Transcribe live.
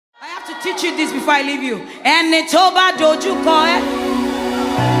teach you this before I leave you. And it's over doju ko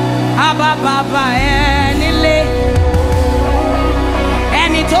Aba baba nile.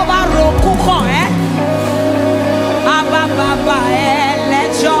 And it's over roku ko Aba baba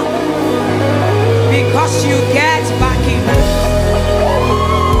lecho. Because you get back in.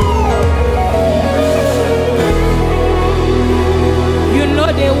 You know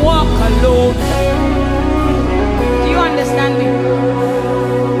they walk alone. Do you understand me?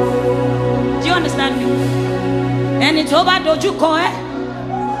 Do you understand me? And it's over doju ko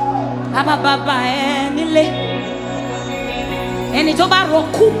Aba baba nile. And it's over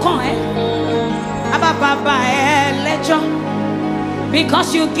roku ko Aba baba lecho.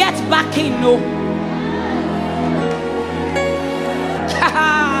 Because you get back in, no.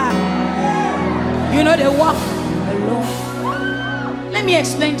 You know they walk alone. Let me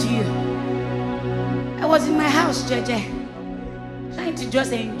explain to you. I was in my house, Jeje, trying to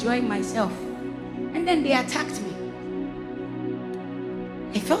just enjoy myself, and then they attacked me.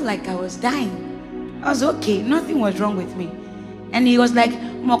 I felt like I was dying. I was okay, nothing was wrong with me. And he was like,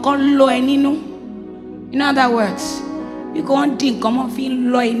 "Mokon lo eninu." You know that works. You go on ding, come on, feel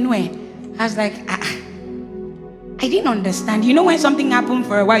lo enu. I was like, I didn't understand. You know when something happened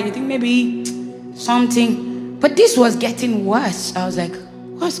for a while, you think maybe something, but this was getting worse. I was like,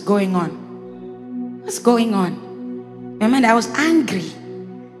 what's going on? What's going on? Remember, I was angry.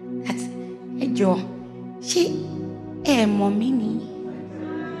 That's hey Joe. Mommy.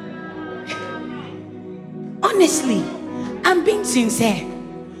 Honestly, I'm being sincere.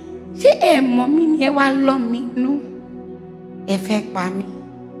 Mommy, love me, no. Effect by me.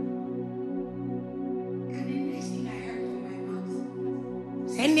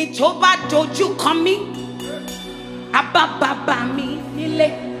 And it's over doju coming. Abba baba mi nile.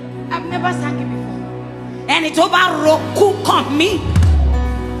 I've never sang it before. And it's over roku coming.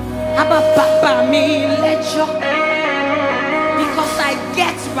 Abba baba mi lecho. Because I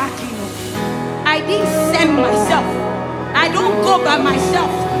get back in. I didn't send myself. I don't go by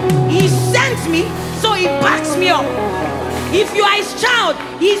myself. He sent me, so he backs me up. If you are his child,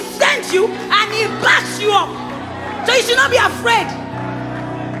 he sent you and he backs you up. So you should not be afraid.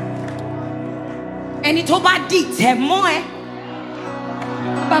 And it's over dite more.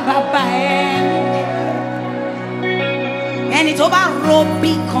 And it's over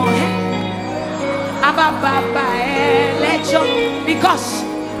Robicon. Because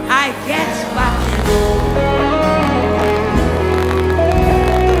I get back.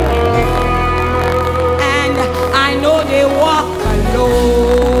 And I know they walk alone.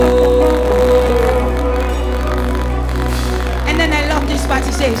 And then I love this part.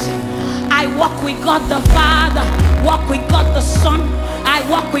 He says, I walk with God the Father, walk with God the Son, I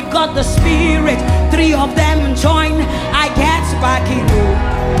walk with God the Spirit. Three of them join, I get back in.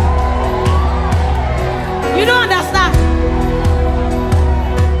 You don't understand?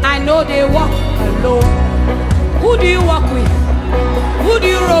 I know they walk alone. Who do you walk with? Who do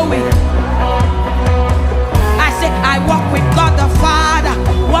you roll with? I say I walk with God the Father,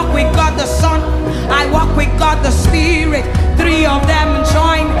 walk with God the Son, I walk with God the Spirit. Three of them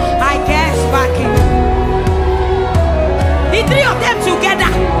join, I get back in. The three of them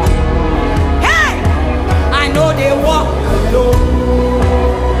together. Hey! I know they walk alone.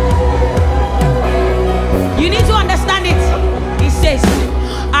 You need to understand it. He says,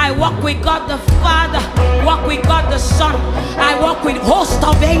 I walk with God the Father, walk with God the Son, I walk with host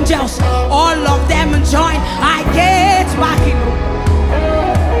of angels. All of them join, I get back in.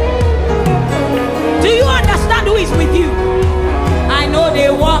 Do you understand who is with you? I know they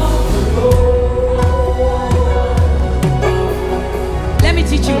walk. Let me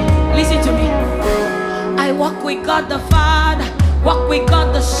teach you. Listen to me. I walk with God the Father, walk with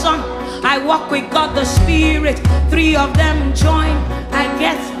God the Son, I walk with God the Spirit. Three of them join, I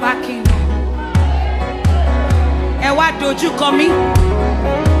get back in. And what don't you call me?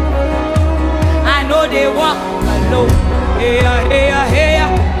 I know they walk alone. Hey, hey, hey, hey,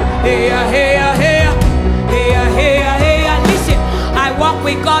 hey, hey, hey, hey, hey. Listen, I walk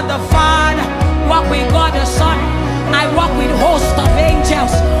with God the Father, walk with God the Son, I walk with host of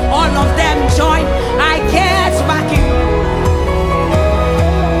angels. All of them join, I get back in.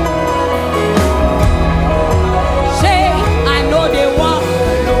 Say, I know they walk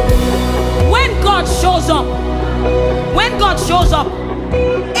alone. When God shows up,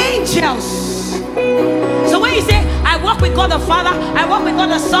 angels. So when you say, I walk with God the Father, I walk with God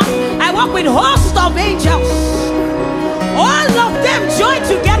the Son, I walk with host of angels, all of them join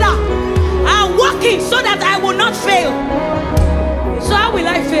together and walking so that I will not fail. So how will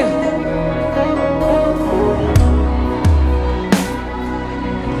I fail?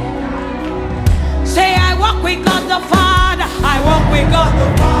 walk with God the Father. I walk with God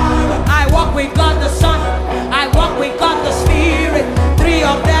the Father. I walk with God the Son. I walk with God the Spirit. Three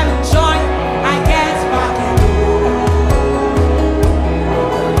of them join. I get back.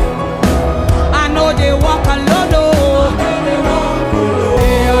 I know they walk alone.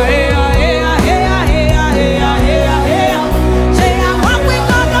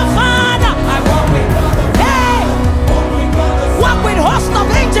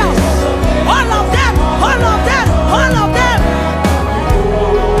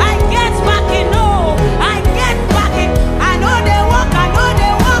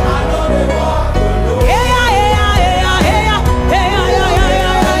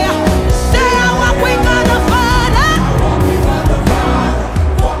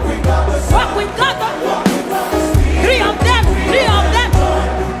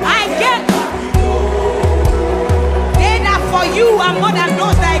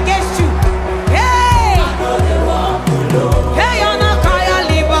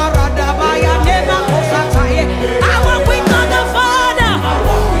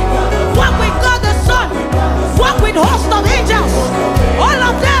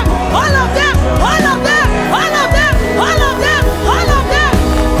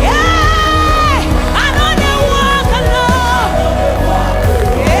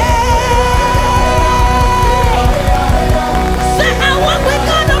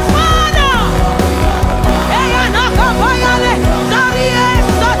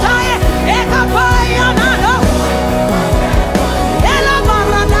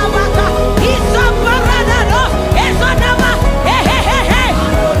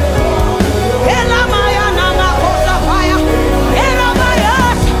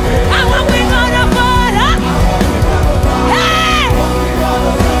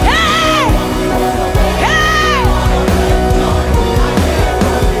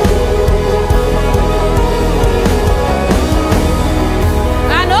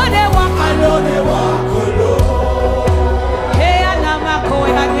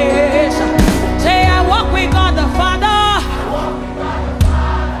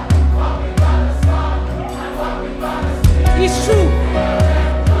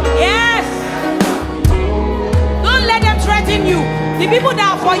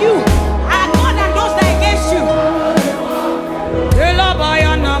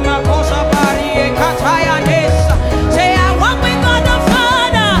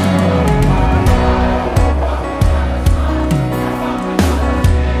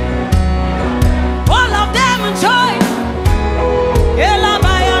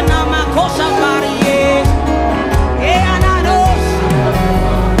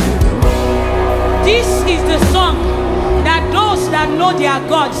 Their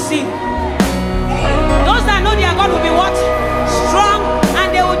God sing. Those that know their God will be what? Strong, and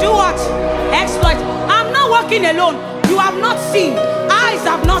they will do what? Exploit. I'm not walking alone. You have not seen, eyes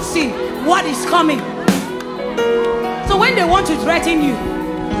have not seen what is coming. So when they want to threaten you,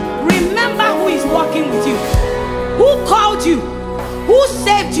 remember who is walking with you, who called you, who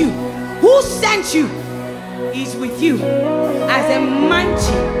saved you, who sent you. Is with you as a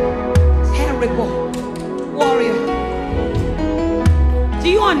mighty, terrible warrior. Do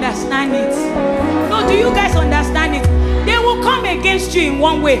you understand it? No, do you guys understand it? They will come against you in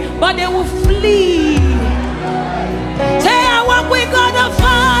one way, but they will flee. Say, I walk with God the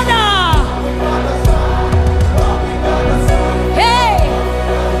Father. Hey,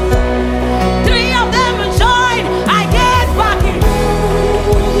 three of them join. I get back in.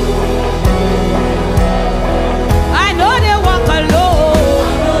 I know they walk alone.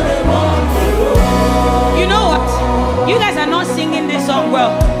 You know what? You guys are not singing this song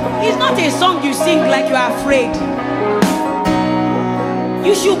well. It's not a song you sing like you are afraid.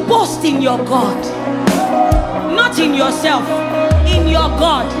 You should boast in your God, not in yourself, in your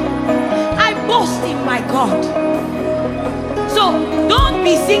God. I boast in my God. So don't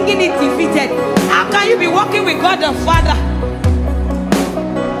be singing it defeated. How can you be walking with God the Father?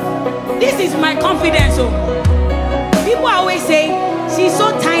 This is my confidence. Oh, people always say she's so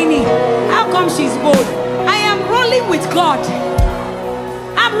tiny. How come she's bold? I am rolling with God.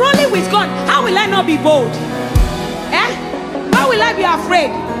 I'm rolling with God. How will I not be bold? Eh? How will I be afraid?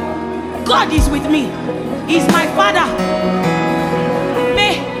 God is with me. He's my Father.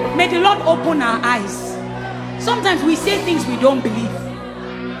 May the Lord open our eyes. Sometimes we say things we don't believe.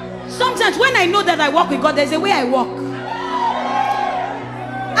 Sometimes when I know that I walk with God, there's a way I walk.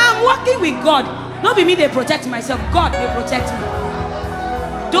 I'm walking with God. Not be me, they protect myself. God, they protect me.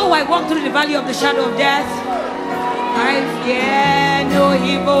 Though I walk through the valley of the shadow of death, I fear no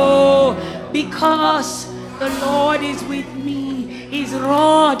evil, because the Lord is with me. His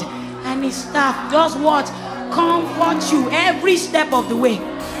rod and his staff does what? comfort you every step of the way.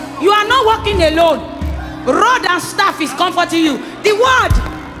 You are not walking alone. Rod and staff is comforting you. The word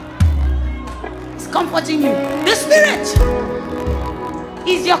is comforting you. The Spirit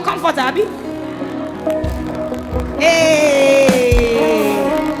is your comforter, Abby. Hey,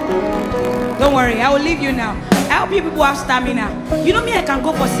 don't worry, I will leave you now. I hope you people have stamina. You know me, I can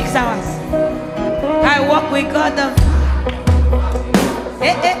go for 6 hours. I walk with God the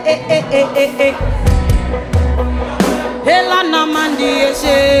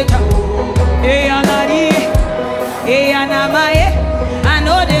I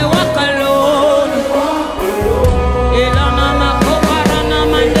know they walk alone.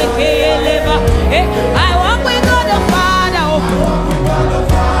 I walk with God the Father.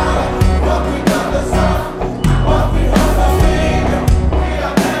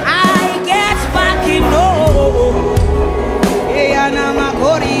 I get back in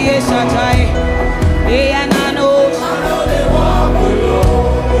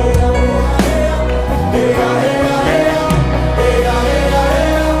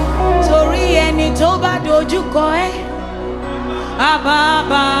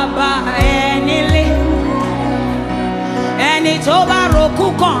ẹni tó bá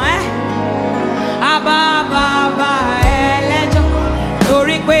roku kàn ẹlẹ́jọ́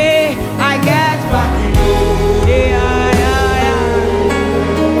torí pé I get back.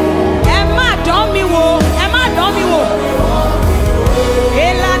 Ẹ má dán mi wò, ẹ má dán mi wò.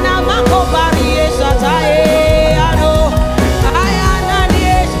 Ìlànà má kó parí ṣàtà àná àyànà ní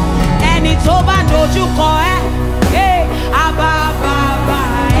ẹni tó bá dojú kọ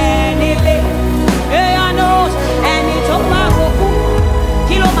ẹnilé ẹni tó bá roku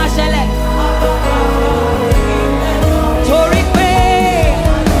kí ló máa ṣẹlẹ̀? Torí pé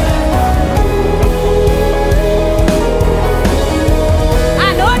I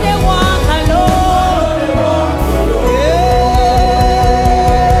know they walk alone.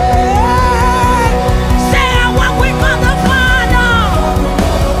 Say I walk with God the Father.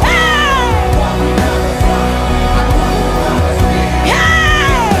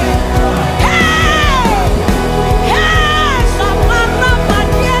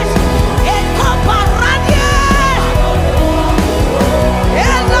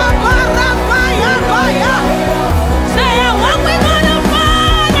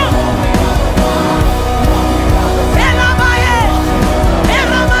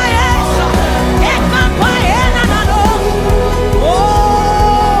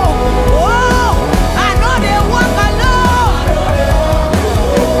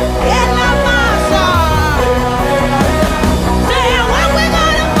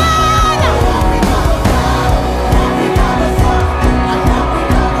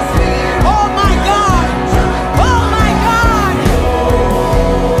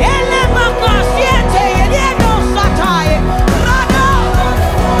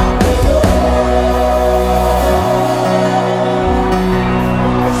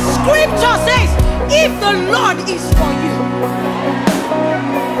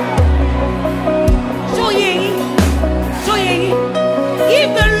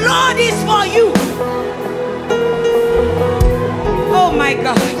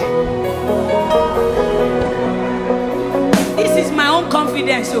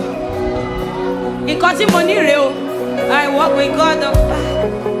 Confidence. Because in money real, I walk with God the Father.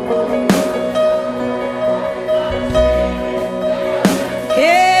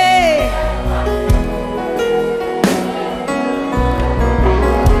 Hey,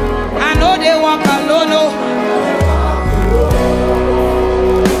 I know they walk alone. No.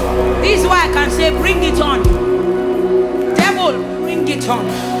 This is why I can say, bring it on. Devil, bring it on.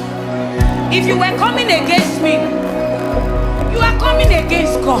 If you were coming against me, you are coming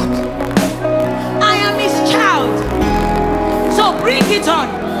against God. I am his child. So bring it on.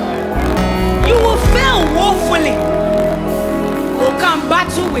 You will fail woefully. Who can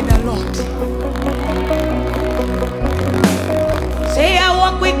battle with the Lord? Say, I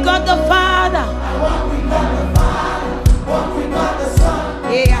walk with God the Father. I walk with God the Father. Walk with God the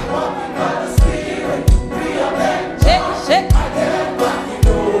Son. Yeah. Walk with God the Spirit. Say.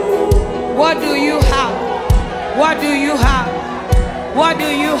 What do you have? What do you have? What do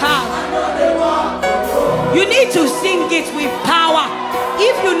you have? You need to sing it with power.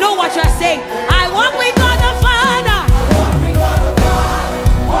 If you know what you are saying, I walk with God the Father.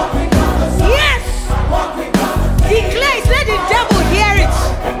 Yes. Declare it, let the devil hear it.